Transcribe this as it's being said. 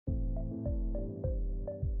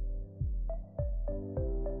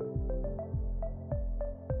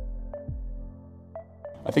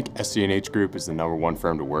I think SC&H Group is the #1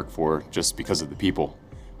 firm to work for just because of the people.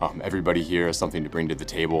 Everybody here has something to bring to the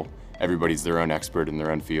table. Everybody's their own expert in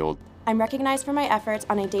their own field. I'm recognized for my efforts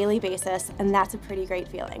on a daily basis, and that's a pretty great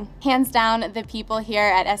feeling. Hands down, the people here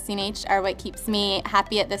at SC&H are what keeps me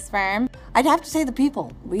happy at this firm. I'd have to say the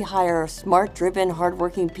people. We hire smart, driven,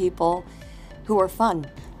 hardworking people who are fun.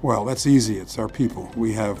 Well, that's easy. It's our people.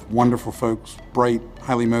 We have wonderful folks, bright,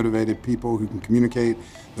 highly motivated people who can communicate.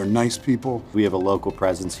 They're nice people. We have a local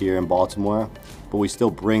presence here in Baltimore, but we still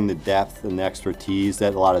bring the depth and the expertise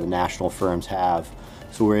that a lot of the national firms have.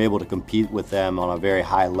 So we're able to compete with them on a very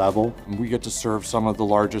high level. We get to serve some of the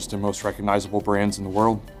largest and most recognizable brands in the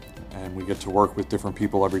world, and we get to work with different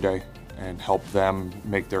people every day and help them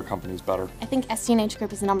make their companies better. I think SC&H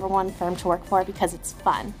Group is the #1 firm to work for because it's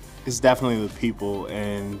fun. It's definitely the people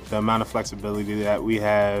and the amount of flexibility that we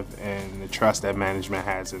have and the trust that management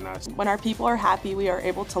has in us. When our people are happy, we are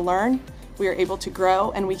able to learn, we are able to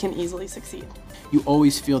grow, and we can easily succeed. You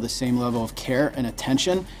always feel the same level of care and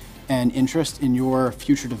attention and interest in your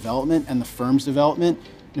future development and the firm's development,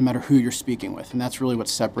 no matter who you're speaking with. And that's really what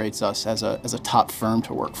separates us as a top firm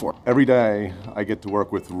to work for. Every day, I get to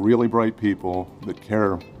work with really bright people that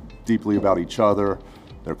care deeply about each other,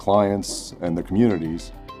 their clients, and their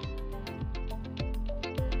communities.